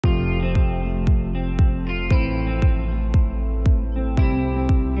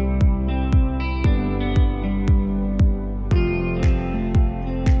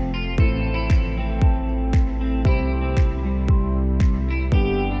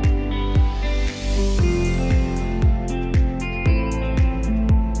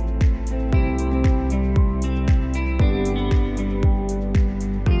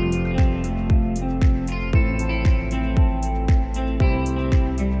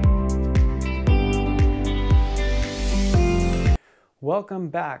Welcome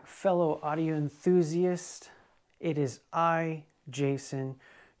back, fellow audio enthusiasts. It is I, Jason,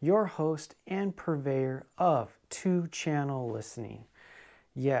 your host and purveyor of two-channel listening.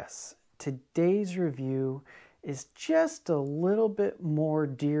 Yes, today's review is just a little bit more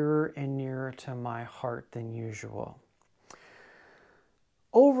dearer and nearer to my heart than usual.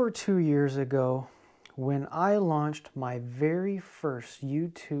 Over 2 years ago, when I launched my very first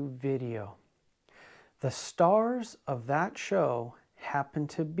YouTube video, the stars of that show happened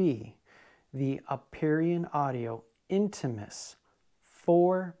to be the Aperion Audio Intimus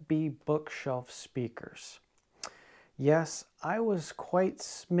 4B bookshelf speakers. Yes, I was quite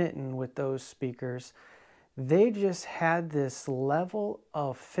smitten with those speakers. They just had this level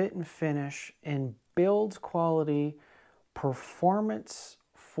of fit and finish and build quality, performance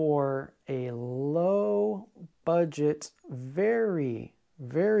for a low budget, very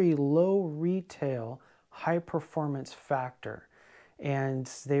low retail, high performance factor. And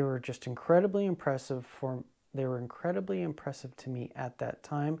they were just incredibly impressive to me at that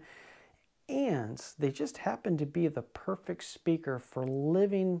time. And they just happened to be the perfect speaker for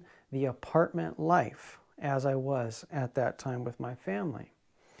living the apartment life as I was at that time with my family.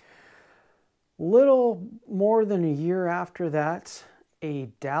 Little more than a year after that, a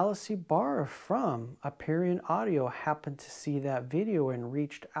Dallasy bar from Aperion Audio happened to see that video and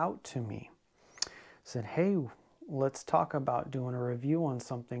reached out to me. Said, hey, let's talk about doing a review on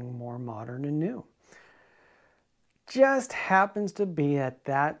something more modern and new. Just happens to be at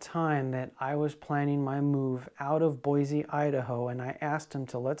that time that I was planning my move out of Boise, Idaho, and I asked him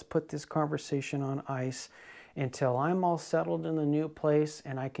to let's put this conversation on ice until I'm all settled in the new place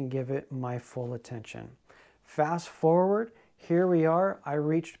and I can give it my full attention. Fast forward, here we are. I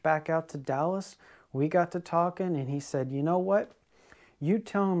reached back out to Dallas. We got to talking and he said, you know what? You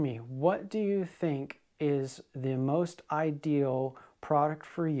tell me, what do you think is the most ideal product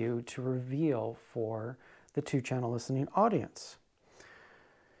for you to reveal for the two-channel listening audience?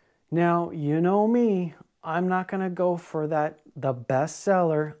 Now, you know me, I'm not going to go for the best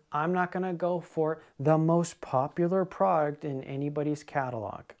seller. I'm not going to go for the most popular product in anybody's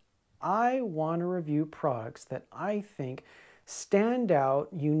catalog. I want to review products that I think stand out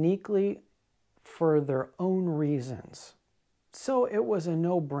uniquely for their own reasons. So it was a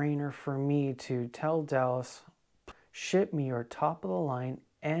no-brainer for me to tell Dallas, ship me your top-of-the-line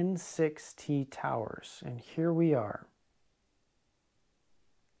N6T towers. And here we are.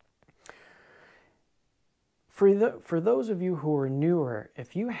 For those of you who are newer,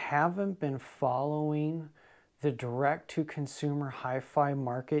 if you haven't been following the direct-to-consumer hi-fi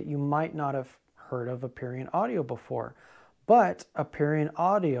market, you might not have heard of Aperion Audio before. But Aperion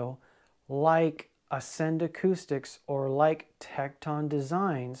Audio, like Ascend Acoustics or like Tekton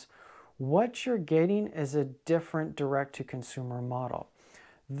Designs, what you're getting is a different direct-to-consumer model.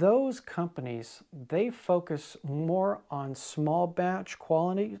 Those companies, they focus more on small batch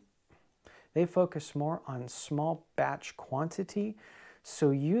quality. They focus more on small batch quantity.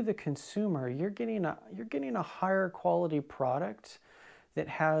 So you, the consumer, you're getting a higher quality product that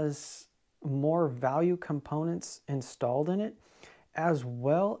has more value components installed in it, as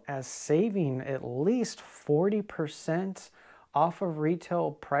well as saving at least 40% off of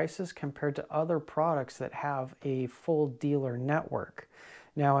retail prices compared to other products that have a full dealer network.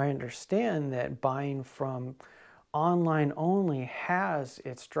 Now, I understand that buying from online only has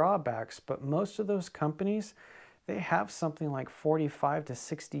its drawbacks, but most of those companies, they have something like 45 to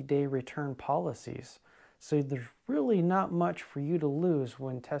 60-day return policies. So there's really not much for you to lose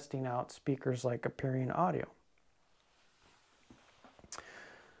when testing out speakers like Aperion Audio.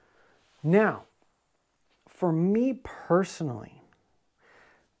 Now, for me personally,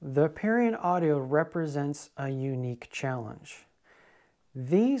 the Aperion Audio represents a unique challenge.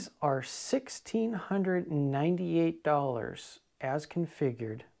 These are $1,698 as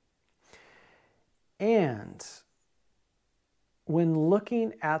configured, and when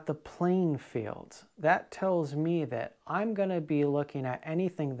looking at the playing field, that tells me that I'm going to be looking at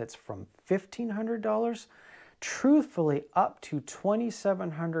anything that's from $1,500, truthfully up to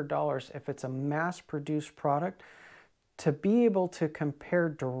 $2,700 if it's a mass-produced product, to be able to compare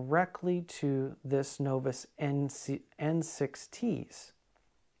directly to this Novus N6Ts.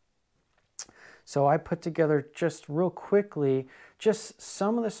 So I put together just real quickly just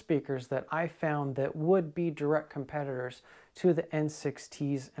some of the speakers that I found that would be direct competitors to the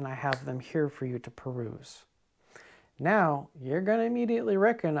N6Ts, and I have them here for you to peruse. Now, you're going to immediately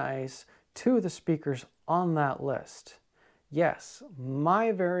recognize two of the speakers on that list. Yes,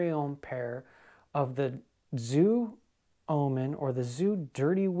 my very own pair of the Zoo Omen or the Zoo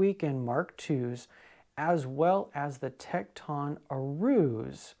Dirty Weekend Mark IIs as well as the Tekton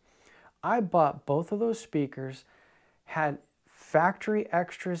Arus. I bought both of those speakers, had factory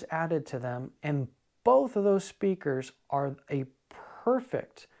extras added to them, and both of those speakers are a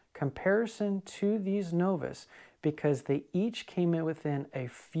perfect comparison to these Novus because they each came in within a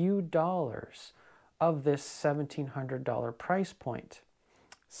few dollars of this $1,700 price point.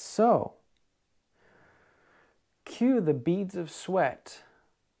 So, cue the beads of sweat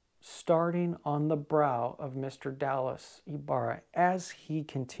starting on the brow of Mr. Dallas Ibarra as he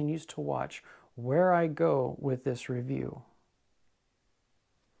continues to watch where I go with this review.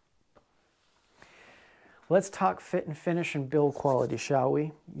 Let's talk fit and finish and build quality, shall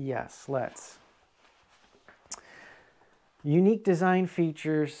we? Yes, let's. Unique design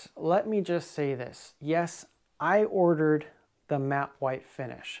features. Let me just say this. Yes, I ordered the matte white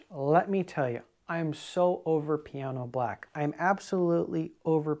finish. Let me tell you, I'm so over piano black. I'm absolutely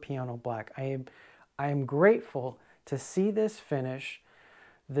over piano black. I am grateful to see this finish,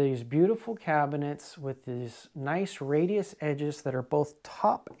 these beautiful cabinets with these nice radius edges that are both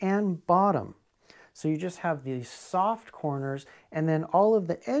top and bottom. So you just have these soft corners, and then all of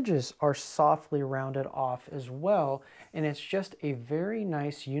the edges are softly rounded off as well. And it's just a very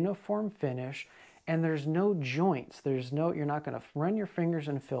nice uniform finish. And there's no joints. You're not going to run your fingers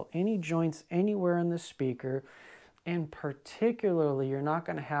and feel any joints anywhere in the speaker. And particularly, you're not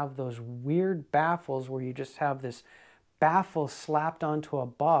going to have those weird baffles where you just have this baffle slapped onto a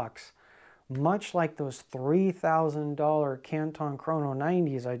box, much like those $3,000 Canton Chrono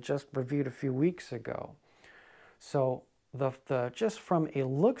 90s I just reviewed a few weeks ago. So just from a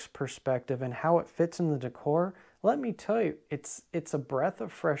looks perspective and how it fits in the decor, let me tell you, it's a breath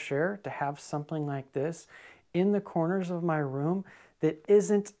of fresh air to have something like this in the corners of my room that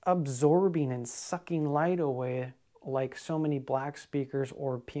isn't absorbing and sucking light away like so many black speakers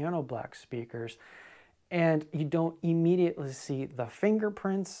or piano black speakers. And you don't immediately see the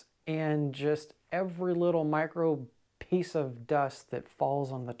fingerprints and just every little micro piece of dust that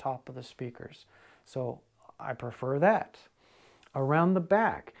falls on the top of the speakers. So I prefer that. Around the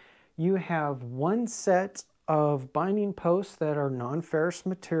back, you have one set of binding posts that are non-ferrous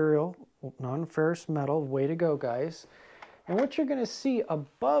material, non-ferrous metal. Way to go, guys. And what you're going to see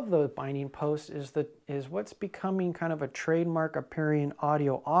above the binding posts is what's becoming kind of a trademark Aperion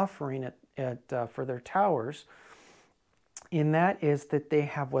audio offering for their towers. And that is that they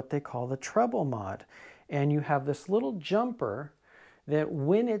have what they call the treble mod. And you have this little jumper that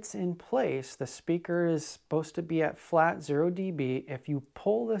when it's in place, the speaker is supposed to be at flat 0 dB. If you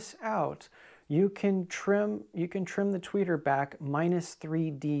pull this out, you can trim the tweeter back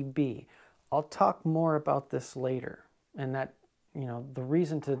 -3 dB. I'll talk more about this later. And that, the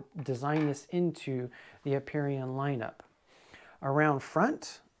reason to design this into the Aperion lineup. Around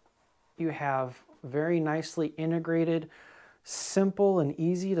front, you have very nicely integrated, simple and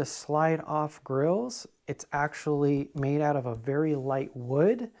easy to slide off grills. It's actually made out of a very light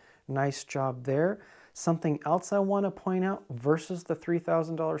wood. Nice job there. Something else I want to point out versus the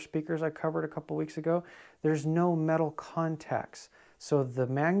 $3,000 speakers I covered a couple weeks ago, there's no metal contacts. So the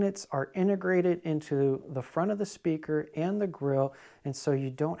magnets are integrated into the front of the speaker and the grill, and so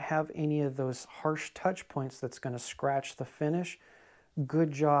you don't have any of those harsh touch points that's going to scratch the finish.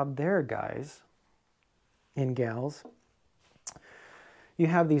 Good job there, guys and gals. You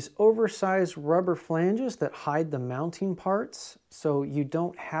have these oversized rubber flanges that hide the mounting parts, so you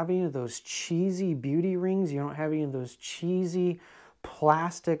don't have any of those cheesy beauty rings. You don't have any of those cheesy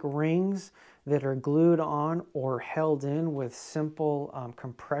plastic rings that are glued on or held in with simple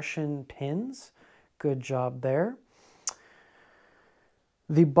compression pins. Good job there.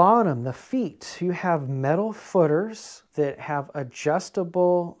 The bottom, the feet, you have metal footers that have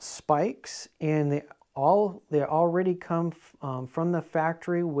adjustable spikes, and they already come from the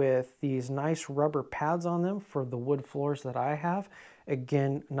factory with these nice rubber pads on them for the wood floors that I have.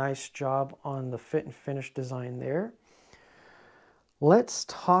 Again, nice job on the fit and finish design there. Let's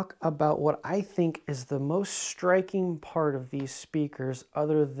talk about what I think is the most striking part of these speakers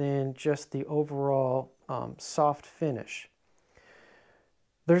other than just the overall soft finish.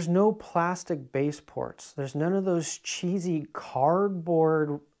 There's no plastic base ports. There's none of those cheesy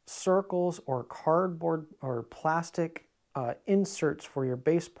cardboard circles or cardboard or plastic inserts for your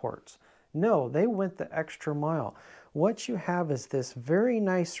base ports. No, they went the extra mile. What you have is this very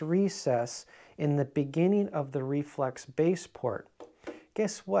nice recess in the beginning of the reflex base port.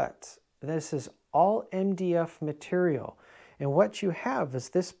 Guess what? This is all MDF material. And what you have is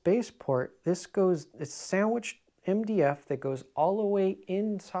this base port, it's sandwiched MDF that goes all the way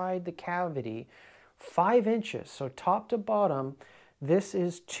inside the cavity, 5 inches, so top to bottom. This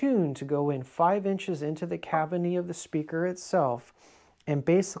is tuned to go in 5 inches into the cavity of the speaker itself, and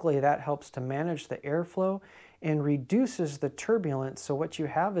basically that helps to manage the airflow and reduces the turbulence. So what you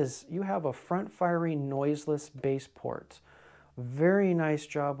have is you have a front-firing noiseless bass port. Very nice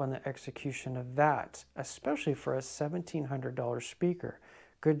job on the execution of that, especially for a $1,700 speaker.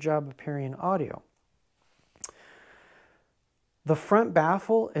 Good job, Aperion Audio. The front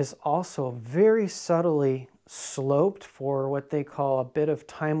baffle is also very subtly sloped for what they call a bit of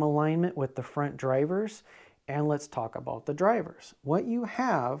time alignment with the front drivers. And let's talk about the drivers. What you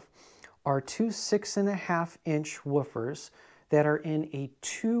have are two 6.5-inch woofers that are in a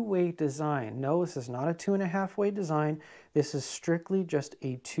two-way design. No, this is not a 2.5-way design. This is strictly just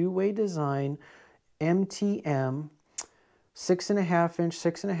a two-way design. MTM, 6.5-inch,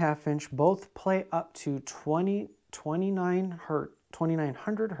 6.5-inch, both play up to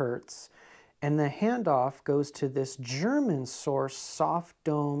 2900 hertz, and the handoff goes to this German source soft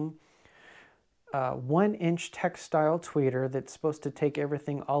dome 1-inch textile tweeter that's supposed to take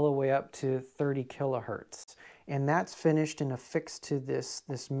everything all the way up to 30 kilohertz. And that's finished and affixed to this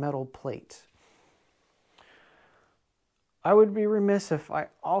metal plate. I would be remiss if I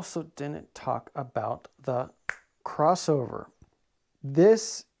also didn't talk about the crossover.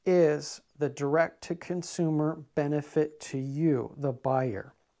 This is the direct-to-consumer benefit to you, the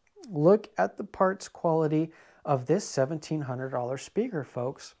buyer. Look at the parts quality of this $1,700 speaker,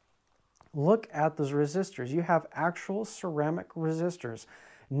 folks. Look at those resistors. You have actual ceramic resistors,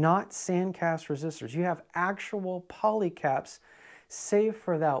 not sandcast resistors. You have actual polycaps, save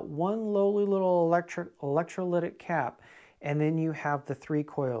for that one lowly little electrolytic cap. And then you have the 3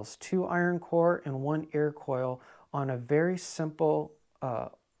 coils, 2 iron core and 1 air coil on a very simple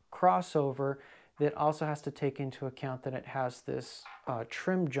crossover that also has to take into account that it has this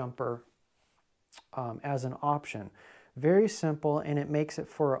trim jumper as an option. Very simple, and it makes it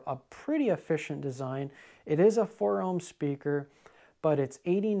for a pretty efficient design. It is a 4 ohm speaker, but it's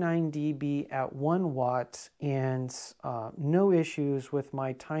 89 dB at 1 watt, and no issues with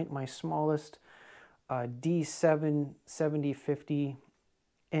my smallest D77050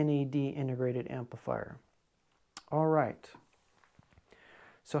 NAD integrated amplifier. All right.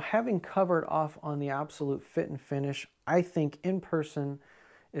 So having covered off on the absolute fit and finish, I think in person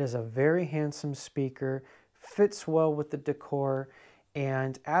it is a very handsome speaker, fits well with the decor,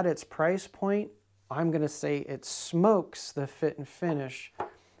 and at its price point, I'm going to say it smokes the fit and finish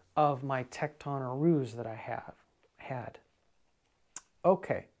of my Tekton or Ruse that I have had.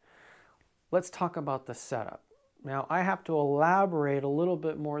 Okay, let's talk about the setup. Now, I have to elaborate a little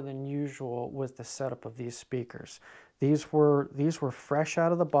bit more than usual with the setup of these speakers. These were fresh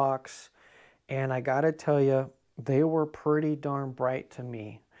out of the box, and I gotta tell you, they were pretty darn bright to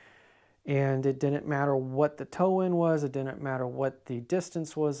me. And it didn't matter what the toe-in was, it didn't matter what the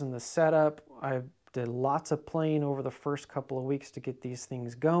distance was in the setup. I did lots of playing over the first couple of weeks to get these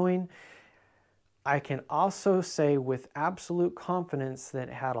things going. I can also say with absolute confidence that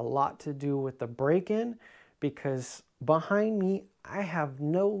it had a lot to do with the break-in, because behind me I have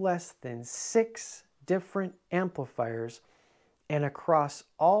no less than 6 different amplifiers, and across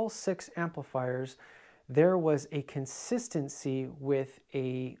all 6 amplifiers there was a consistency with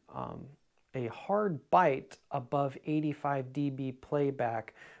a hard bite above 85 dB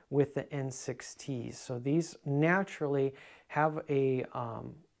playback with the N6Ts. So these naturally have a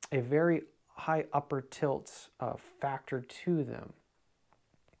very high upper tilt factor to them.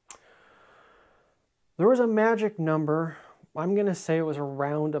 There was a magic number. I'm going to say it was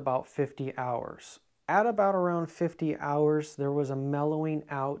around about 50 hours. At about around 50 hours, there was a mellowing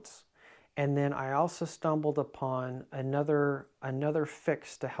out. And then I also stumbled upon another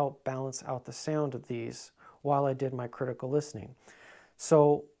fix to help balance out the sound of these while I did my critical listening.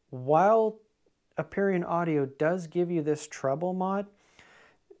 So while Aperion Audio does give you this treble mod,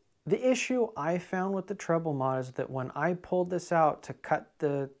 the issue I found with the treble mod is that when I pulled this out to cut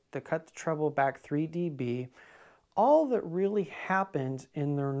the treble back 3 dB, all that really happened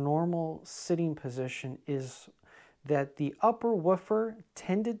in their normal sitting position is that the upper woofer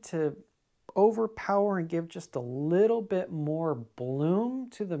tended to overpower and give just a little bit more bloom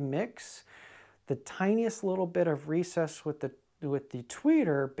to the mix. The tiniest little bit of recess with the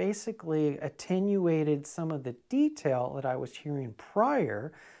tweeter basically attenuated some of the detail that I was hearing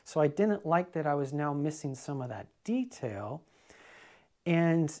prior, so I didn't like that I was now missing some of that detail.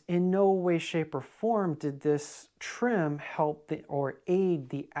 And in no way, shape, or form did this trim help or aid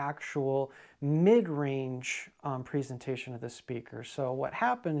the actual mid-range presentation of the speaker. So what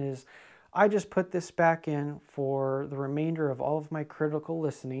happened is I just put this back in for the remainder of all of my critical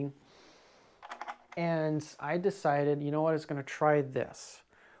listening. And I decided, you know what, I was going to try this.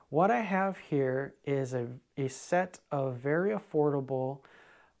 What I have here is a set of very affordable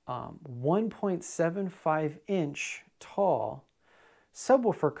 1.75 inch tall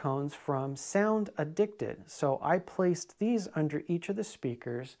subwoofer cones from Sound Addicted. So I placed these under each of the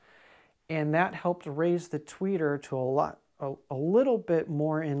speakers, and that helped raise the tweeter to a little bit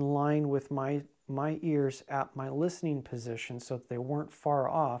more in line with my ears at my listening position, so that they weren't far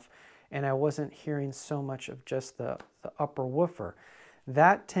off and I wasn't hearing so much of just the upper woofer.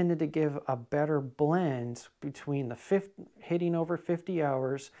 That tended to give a better blend between the hitting over 50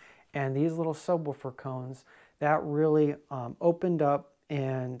 hours and these little subwoofer cones. That really opened up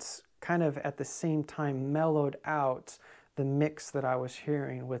and kind of at the same time mellowed out the mix that I was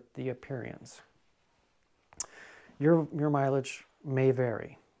hearing with the Aperions. Your mileage may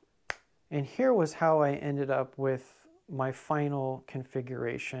vary. And here was how I ended up with my final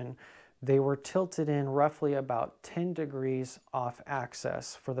configuration. They were tilted in roughly about 10 degrees off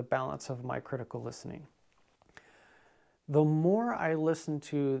axis for the balance of my critical listening. The more I listened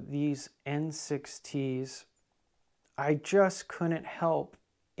to these N6Ts, I just couldn't help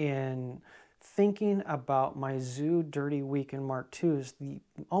in thinking about my Zoo Dirty Weekend Mark IIs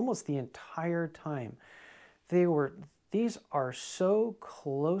almost the entire time. These are so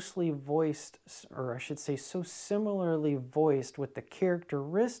closely voiced, or I should say so similarly voiced with the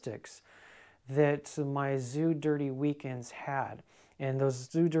characteristics that my Zoo Dirty Weekends had. And those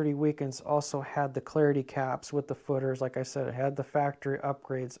Zoo Dirty Weekends also had the clarity caps with the footers. Like I said, it had the factory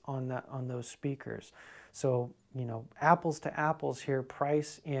upgrades on those speakers. So, you know, apples to apples here,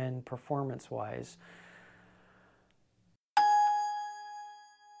 price and performance-wise.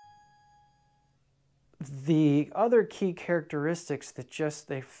 The other key characteristics that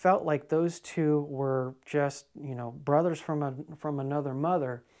they felt like those two were just, you know, brothers from another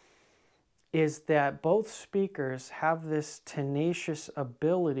mother, is that both speakers have this tenacious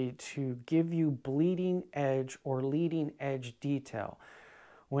ability to give you bleeding edge or leading edge detail.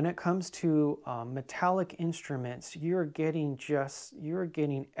 When it comes to metallic instruments, you're getting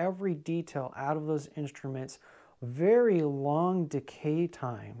every detail out of those instruments, very long decay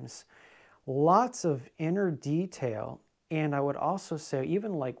times, lots of inner detail. And I would also say,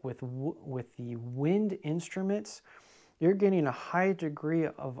 even like with the wind instruments, you're getting a high degree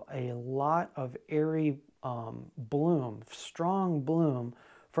of a lot of airy bloom, strong bloom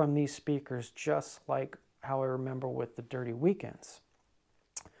from these speakers, just like how I remember with the Dirty Weekends.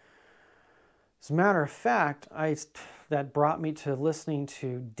 As a matter of fact, that brought me to listening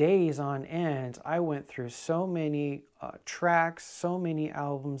to days on end. I went through so many tracks, so many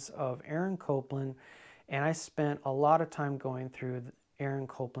albums of Aaron Copland, and I spent a lot of time going through Aaron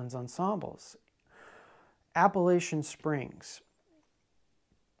Copland's ensembles. Appalachian Springs.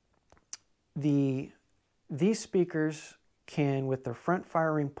 These speakers can, with their front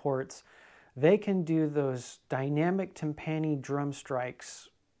firing ports, they can do those dynamic timpani drum strikes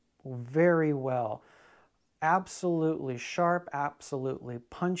very well. Absolutely sharp, absolutely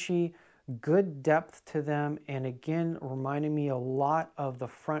punchy, good depth to them, and again, reminding me a lot of the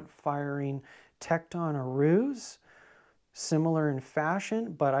front firing Tekton Arus, similar in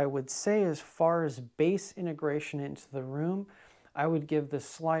fashion, but I would say as far as bass integration into the room, I would give the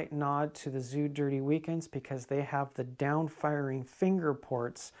slight nod to the Zoo Dirty Weekends because they have the down-firing finger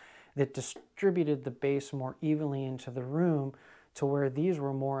ports that distributed the bass more evenly into the room, to where these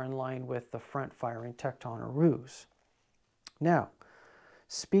were more in line with the front-firing Tekton Arus. Now,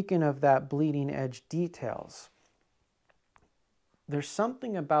 speaking of that bleeding edge details, there's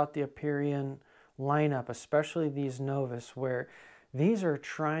something about the Aperion lineup, especially these Novus, where these are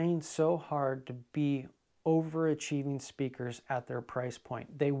trying so hard to be overachieving speakers at their price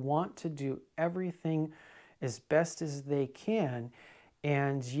point. They want to do everything as best as they can,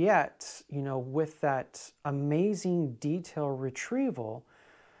 and yet, you know, with that amazing detail retrieval,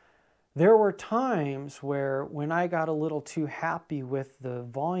 there were times where when I got a little too happy with the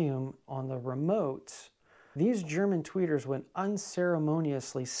volume on the remote, these German tweeters would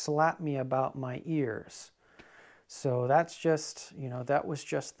unceremoniously slap me about my ears. So that's just, you know, that was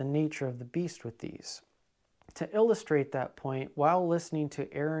just the nature of the beast with these. To illustrate that point, while listening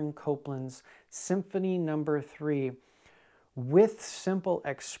to Aaron Copland's Symphony No. 3 with Simple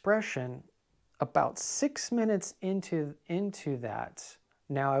Expression, about 6 minutes into that,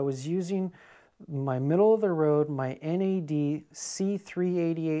 now I was using my middle of the road, my NAD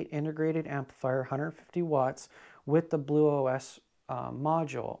C388 integrated amplifier, 150 watts, with the Blue OS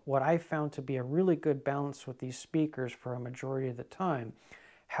module, what I found to be a really good balance with these speakers for a majority of the time.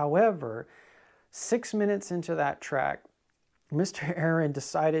 However, 6 minutes into that track, Mr. Aaron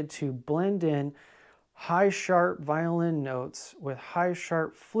decided to blend in high sharp violin notes with high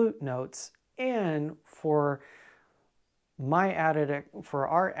sharp flute notes, and for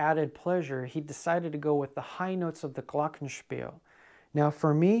our added pleasure, he decided to go with the high notes of the glockenspiel. Now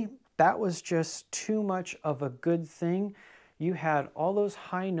for me, that was just too much of a good thing. You had all those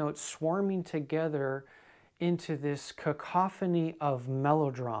high notes swarming together into this cacophony of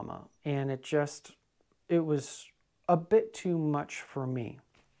melodrama, and it was a bit too much for me.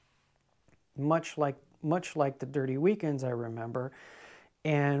 Much like the Dirty Weekends, I remember.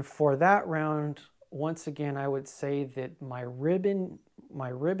 And for that round, once again, I would say that my ribbon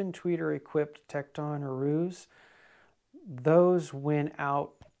tweeter equipped Tekton Urus, those went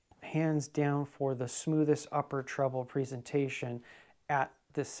out hands down for the smoothest upper treble presentation at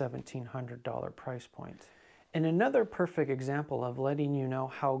this $1,700 price point. And another perfect example of letting you know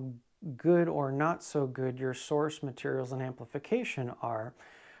how good or not so good your source materials and amplification are,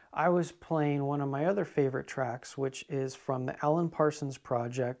 I was playing one of my other favorite tracks, which is from the Alan Parsons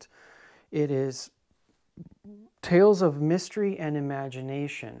project. It is Tales of Mystery and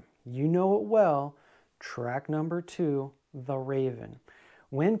Imagination. You know it well, track number 2, The Raven.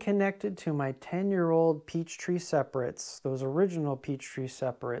 When connected to my 10-year-old Peachtree separates, those original Peachtree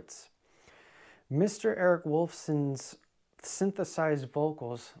separates, Mr. Eric Wolfson's synthesized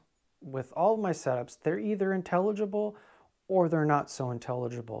vocals, with all of my setups, they're either intelligible or they're not so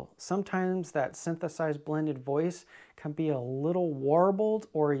intelligible. Sometimes that synthesized blended voice can be a little warbled,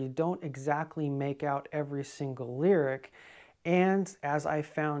 or you don't exactly make out every single lyric. And as I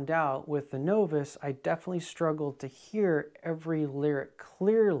found out with the Novus, I definitely struggled to hear every lyric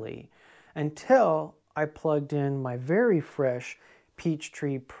clearly until I plugged in my very fresh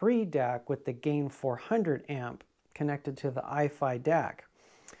Peachtree pre-DAC with the Gain 400 amp connected to the iFi DAC.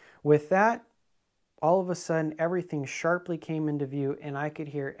 With that, all of a sudden everything sharply came into view, and I can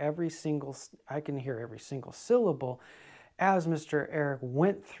hear every single syllable as Mr. Eric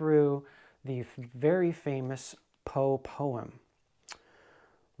went through the very famous Poe poem.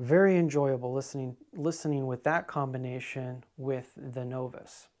 Very enjoyable listening with that combination with the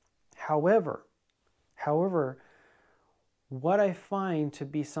Novus. However, what I find to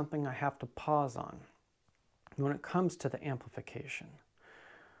be something I have to pause on when it comes to the amplification,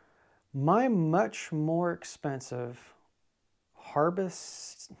 my much more expensive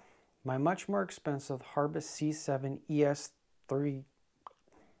Harbus C7 ES3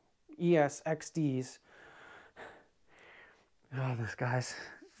 ES XDs. Oh, this guy's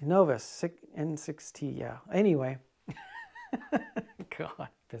Novus N6T. Yeah. Anyway, God,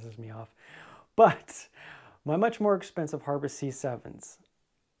 pisses me off. But my much more expensive Harbus C7s.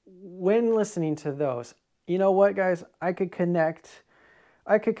 When listening to those, you know what, guys? I could connect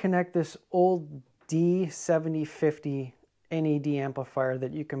this old D7050 NAD amplifier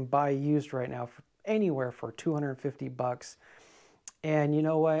that you can buy used right now for anywhere for $250. And you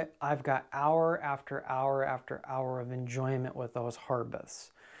know what? I've got hour after hour after hour of enjoyment with those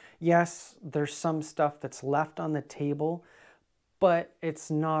Harbus. Yes, there's some stuff that's left on the table, but it's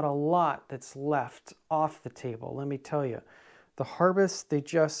not a lot that's left off the table. Let me tell you, the Harbus, they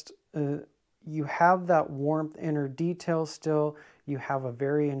just, you have that warmth, inner detail still. You have a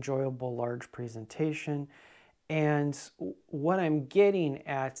very enjoyable large presentation. And what I'm getting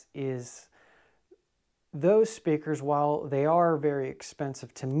at is those speakers, while they are very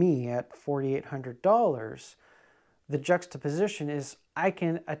expensive to me at $4,800, the juxtaposition is I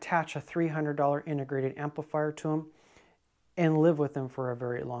can attach a $300 integrated amplifier to them and live with them for a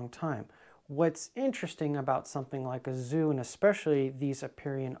very long time. What's interesting about something like a Zoo, and especially these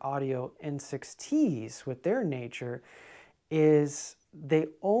Aperion Audio N6Ts with their nature, is they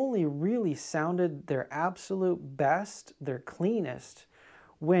only really sounded their absolute best, their cleanest,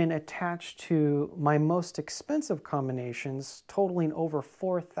 when attached to my most expensive combinations totaling over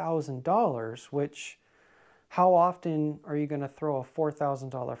 $4,000, which how often are you going to throw a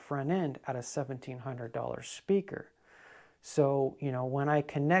 $4,000 front end at a $1,700 speaker? So, you know, when I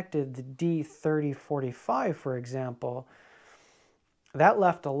connected the D3045, for example, that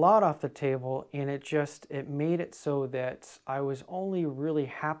left a lot off the table, and it made it so that I was only really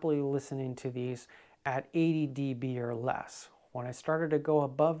happily listening to these at 80 dB or less. When I started to go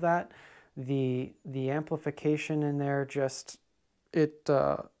above that, the amplification in there just,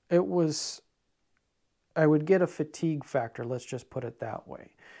 I would get a fatigue factor, let's just put it that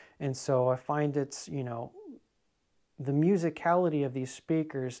way. And so I find it's, you know, the musicality of these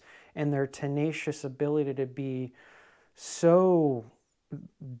speakers and their tenacious ability to be so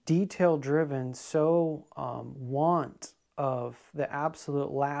detail driven, so want of the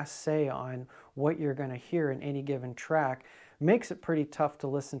absolute last say on what you're going to hear in any given track makes it pretty tough to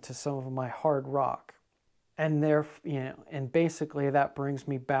listen to some of my hard rock. And there, and basically that brings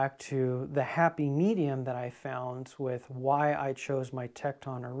me back to the happy medium that I found with why I chose my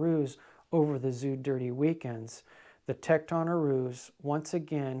Tekton Arus over the Zoo Dirty Weekends. The Tekton Arus, once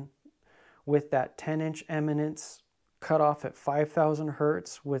again, with that 10-inch eminence cut off at 5,000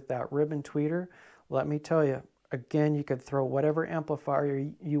 hertz with that ribbon tweeter, let me tell you, again, you could throw whatever amplifier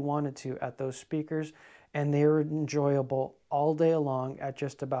you wanted to at those speakers, and they were enjoyable all day long at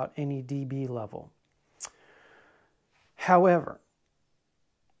just about any dB level. However,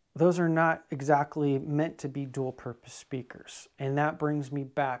 those are not exactly meant to be dual-purpose speakers, and that brings me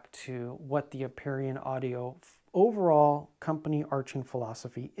back to what the Aperion Audio overall company arching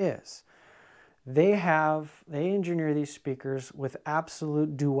philosophy is. They engineer these speakers with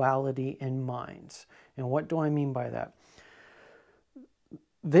absolute duality in mind. And what do I mean by that?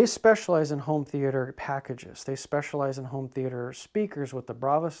 They specialize in home theater packages. They specialize in home theater speakers with the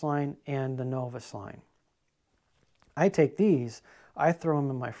Bravos line and the Novus line. I take these, I throw them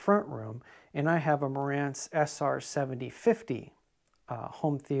in my front room, and I have a Marantz SR7050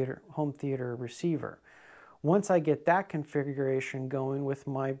 home theater receiver. Once I get that configuration going with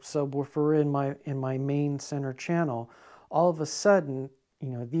my subwoofer in my main center channel, all of a sudden,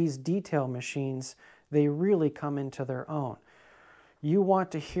 these detail machines, they really come into their own. You want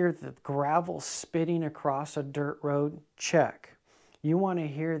to hear the gravel spitting across a dirt road? Check. You want to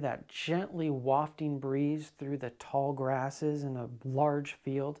hear that gently wafting breeze through the tall grasses in a large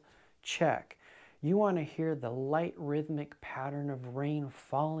field? Check. You want to hear the light rhythmic pattern of rain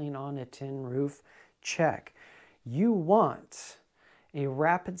falling on a tin roof? Check. You want a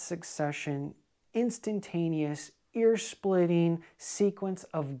rapid succession, instantaneous, ear-splitting sequence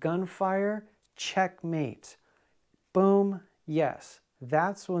of gunfire? Checkmate. Boom. Yes.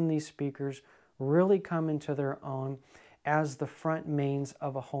 That's when these speakers really come into their own as the front mains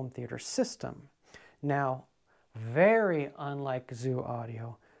of a home theater system. Now, very unlike Zoo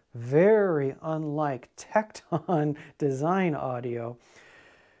Audio, very unlike Tekton design audio,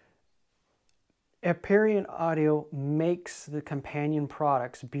 Aperion Audio makes the companion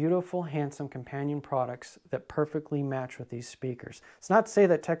products, beautiful, handsome companion products that perfectly match with these speakers. It's not to say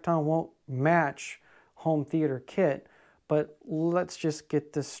that Tekton won't match home theater kit, but let's just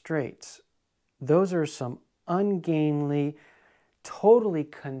get this straight. Those are some ungainly, totally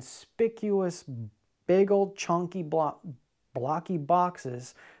conspicuous, big old chunky blocky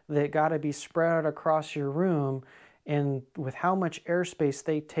boxes that got to be spread out across your room, and with how much airspace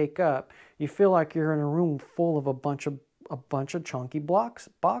they take up, you feel like you're in a room full of a bunch of chunky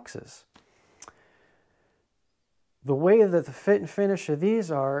boxes. The way that the fit and finish of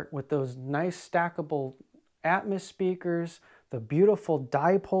these are, with those nice stackable Atmos speakers, the beautiful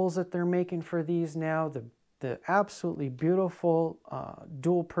dipoles that they're making for these now, the absolutely beautiful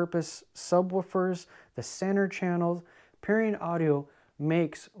dual-purpose subwoofers, the center channels, Aperion Audio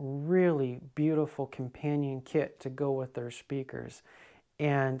makes really beautiful companion kit to go with their speakers.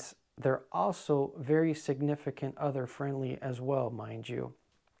 And they're also very significant other friendly as well, mind you.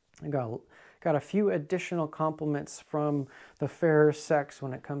 I got a few additional compliments from the fairer sex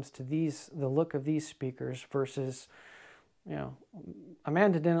when it comes to the look of these speakers versus,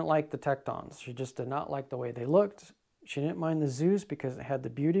 Amanda didn't like the Tektons. She just did not like the way they looked. She didn't mind the Zoos because it had the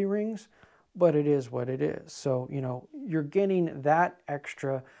beauty rings, but it is what it is. So, you're getting that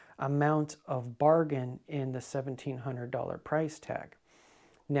extra amount of bargain in the $1,700 price tag.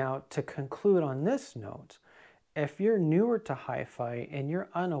 Now, to conclude on this note, if you're newer to hi-fi and you're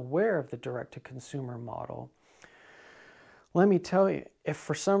unaware of the direct-to-consumer model, let me tell you, if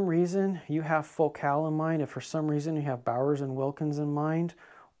for some reason you have Focal in mind, if for some reason you have Bowers and Wilkins in mind,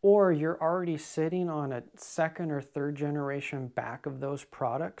 or you're already sitting on a second or third generation back of those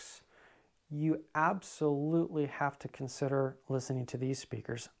products, you absolutely have to consider listening to these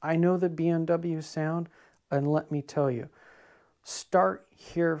speakers. I know the BMW sound, and let me tell you, start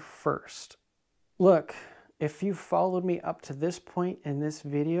here first. Look, if you followed me up to this point in this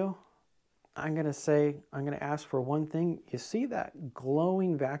video, I'm going to ask for one thing. You see that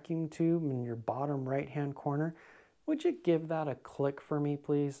glowing vacuum tube in your bottom right-hand corner? Would you give that a click for me,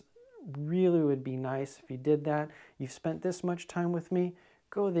 please? Really would be nice if you did that. You've spent this much time with me.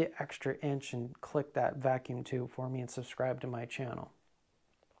 Go the extra inch and click that vacuum tube for me and subscribe to my channel.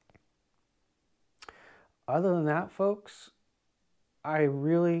 Other than that, folks, it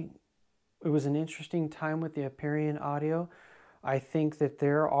was an interesting time with the Aperion Audio. I think that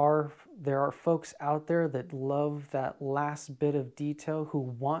there are folks out there that love that last bit of detail, who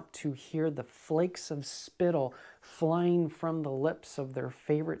want to hear the flakes of spittle flying from the lips of their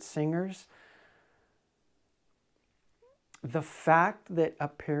favorite singers. The fact that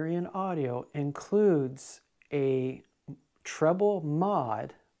Aperion Audio includes a treble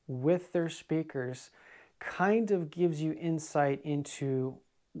mod with their speakers kind of gives you insight into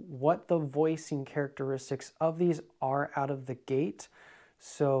what the voicing characteristics of these are out of the gate.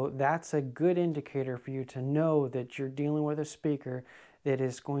 So that's a good indicator for you to know that you're dealing with a speaker that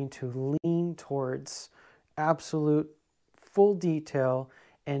is going to lean towards absolute full detail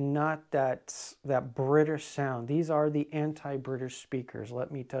and not that British sound. These are the anti-British speakers,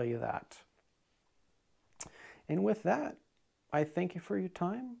 let me tell you that. And with that, I thank you for your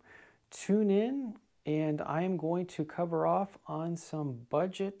time. Tune in, and I am going to cover off on some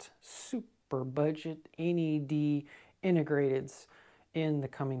budget, super budget NAD integrateds in the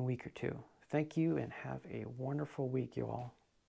coming week or two. Thank you and have a wonderful week, you all.